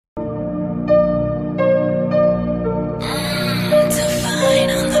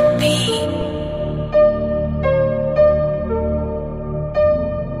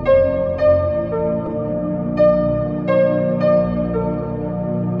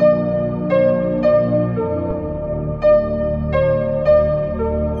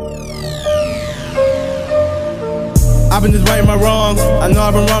I've been just righting my wrongs. I know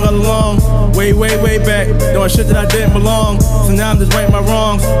I've been wrong all along. Way back, doing shit that I didn't belong. So now I'm just righting my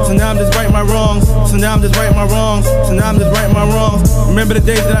wrongs. So now I'm just righting my wrongs. So now I'm just righting my wrongs. So now I'm just righting my wrongs. Remember the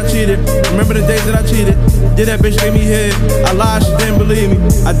days that I cheated. Remember the days that I cheated. Did that bitch give me head? I lied, she didn't believe me.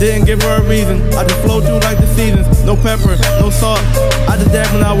 I didn't give her a reason. I just flowed through like the seasons. No pepper, no salt. I just dab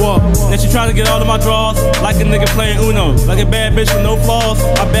when I walk. Then she trying to get all of my draws, like a nigga playing Uno. Like a bad bitch with no flaws.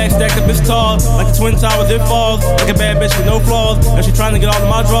 My back stacked up is tall, like the Twin Towers, it falls. Like a bad bitch with no flaws. And she trying to get all of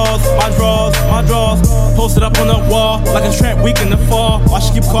my draws, my draws, my draws. Posted up on the wall, like a trap week in the fall. Why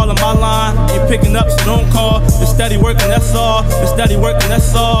she keep calling my line? Ain't picking up, so don't call. It's steady working, that's all. It's steady working,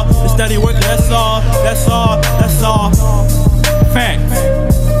 that's all. It's steady working, that's all. That's all, that's all. Fact.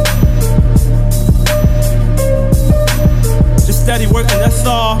 Just steady working, that's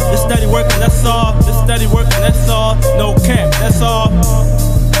all. Just steady working, that's all. Just steady working, that's all. No cap, that's all.